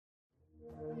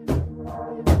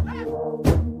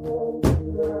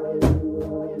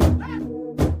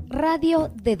Radio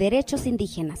de Derechos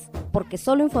Indígenas, porque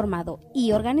solo informado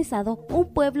y organizado,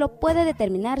 un pueblo puede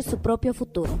determinar su propio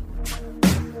futuro.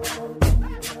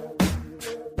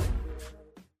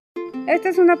 Esta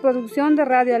es una producción de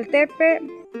Radio Altepe,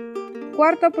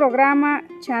 cuarto programa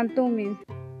Chantumin.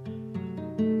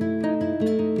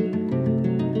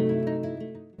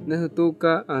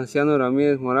 Nesutuca, Anciano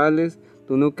Ramírez Morales,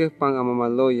 Tunuques Pan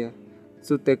Amamaloya,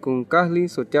 Sutecuncasli,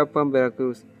 Sochapan,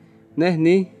 Veracruz.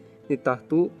 Nesni,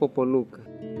 Nitahtu, Popoluca.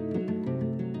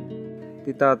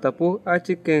 Titatapu,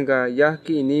 Achikenga,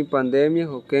 Yahki, Inin Pandemia,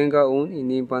 Jokenga,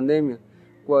 Inin Pandemia.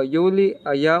 Guayuli,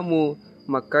 Ayamu,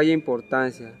 Macaya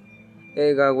Importancia.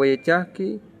 Ega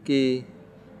Guayechaski, Ki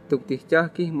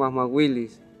Tuktichaski,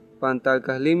 Masmawilis.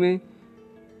 Pantalcaslime,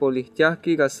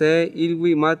 Polichaski, Gase,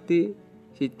 Ilwi, Mati,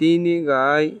 Chitini,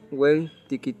 Gaay, Wel,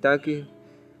 Tikitaki,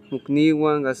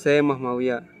 Mukniwan, Gase,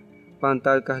 Masmawia.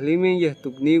 Pantalcaslime,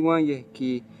 Yestukniwan,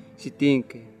 Yeski,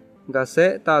 Chitinke.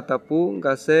 Gase, Tatapu,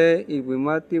 Gase,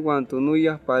 Ilwimati,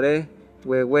 Guantunuyas, Pare,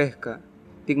 Huehuesca.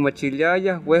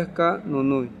 Tigmachiliayas, Huesca,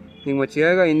 Nunui.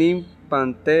 Tigmachiaga, Inin,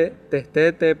 Pante,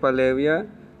 Testete, Palevia,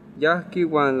 Yaski,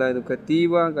 Guan, la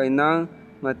educativa, Gainan,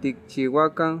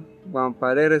 Matikchihuacan, Guan,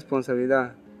 Pare,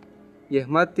 responsabilidad.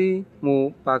 Yesmati,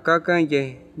 Mu, Pacacan,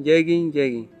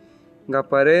 Yegin.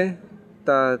 Gapare,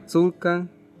 Tatzulcan,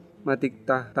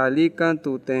 Matiktalican,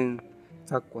 Tuten,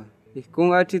 Sacua.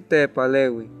 Iskun Achite,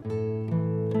 Palewi.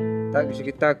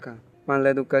 Takshikitaka, Pan la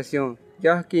educación.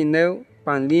 Yaski, Neu,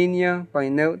 Pan línea,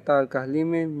 Paineu,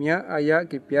 Talcaslime, Mia, Allá,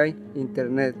 Kipiay,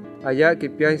 Internet. Allá,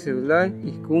 Kipiay, celular,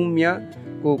 Iskun, Mia,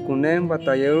 Kukunen,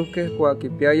 Batallerusque,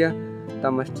 Huakipiaya,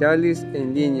 Tamaschalis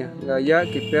en línea. Gaya,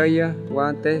 Kipiaya,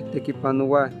 Guantes,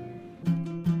 Tequipanuay.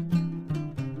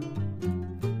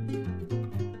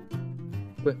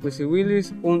 Pues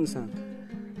Willis, Unsan.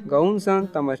 Gaunsan,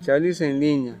 Tamaschalis en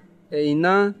línea.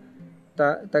 Eina,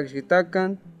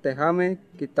 Taxitacan, Tejame,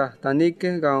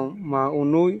 Kitastanique, Gaun,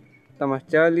 Maunui,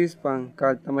 Tamaschalis, Pan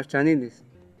Cal Tamaschanilis.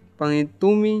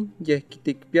 Panitumi,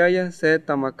 Yeskitikpiaya, Se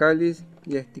Tamacalis,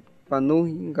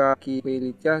 Yestikpanu, Gaki,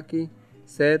 Pilichaki,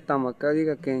 Se Tamacali,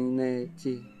 Gakene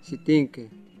Chitinque.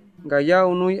 Gaya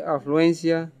Unui,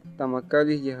 Afluencia,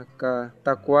 Tamacalis, Yesca,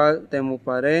 Tacual,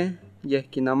 Temupare,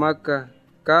 Yeskinamaca,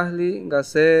 Casli,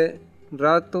 Gase,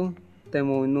 Rato,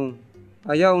 Temuinu.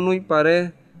 Allá Unui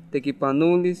Pare,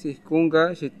 Tequipanulis,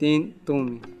 Iskunga, Chitin,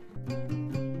 Tumi.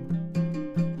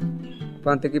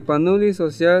 Pantequipanuli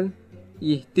social,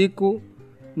 Istiku,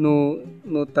 no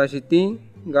Tachitin,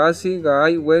 Gasi,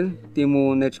 Gaay, Wel,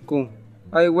 Timu Nechku.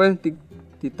 Ay, Wel,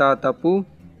 Titatapu,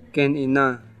 Ken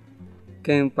Ina.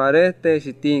 Ken Pare, Te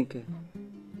Chitinke.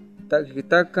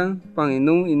 Takitakan, Pan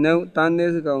Inun, Ineu,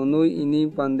 Tanes, Gaunui,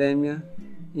 Inin Pandemia.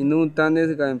 Inun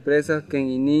Tanes, Ga Empresas, Ken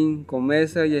Inin,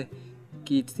 Comesa, Ye,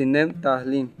 Kitsinem,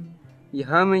 Taslin.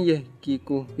 Yahamen ye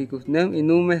kikusnem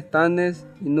inumes tanes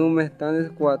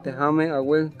kuatehame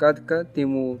awel katka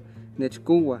timu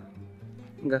nechkuwa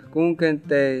gaskun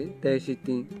kente te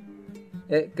shitin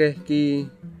keski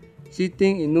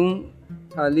shitin inun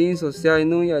alin social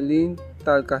inun alin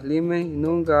talkaslime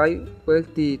inun gai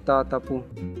ti tatapu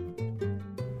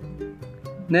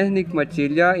nesnik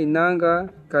machilia inanga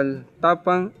kal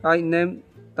tapan ay nem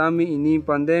tami inin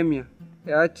pandemia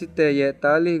te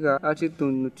yetali ga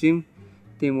tunuchim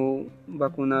timu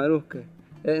vacunarusque.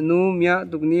 Nu mia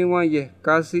tukniwan ye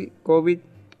casi COVID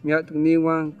mia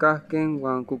tukniwan kasken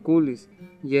wan kukulis.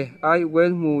 Ye ay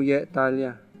wel mu ye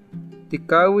talia.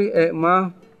 Tikawi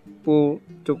ma pu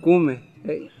chokume.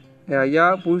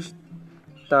 Allá push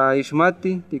ta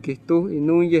ismati tikistu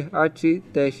inun ye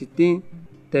te shitin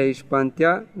te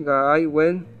ispantia ga ay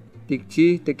wel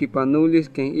tikchi tekipanulis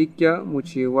ken ikya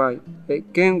muchiwai.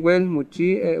 Ken wel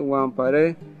muchi wan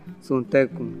pare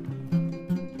suntekun.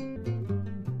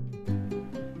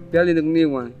 Piali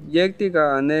tukniwan yekti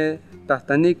ga ane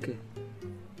tastanike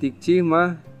tikchi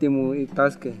ma timu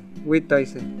itaske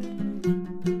witaise.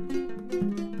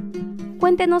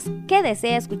 Cuéntenos qué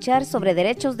desea escuchar sobre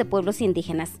derechos de pueblos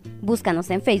indígenas. Búscanos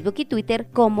en Facebook y Twitter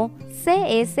como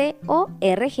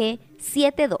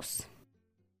CSORG72.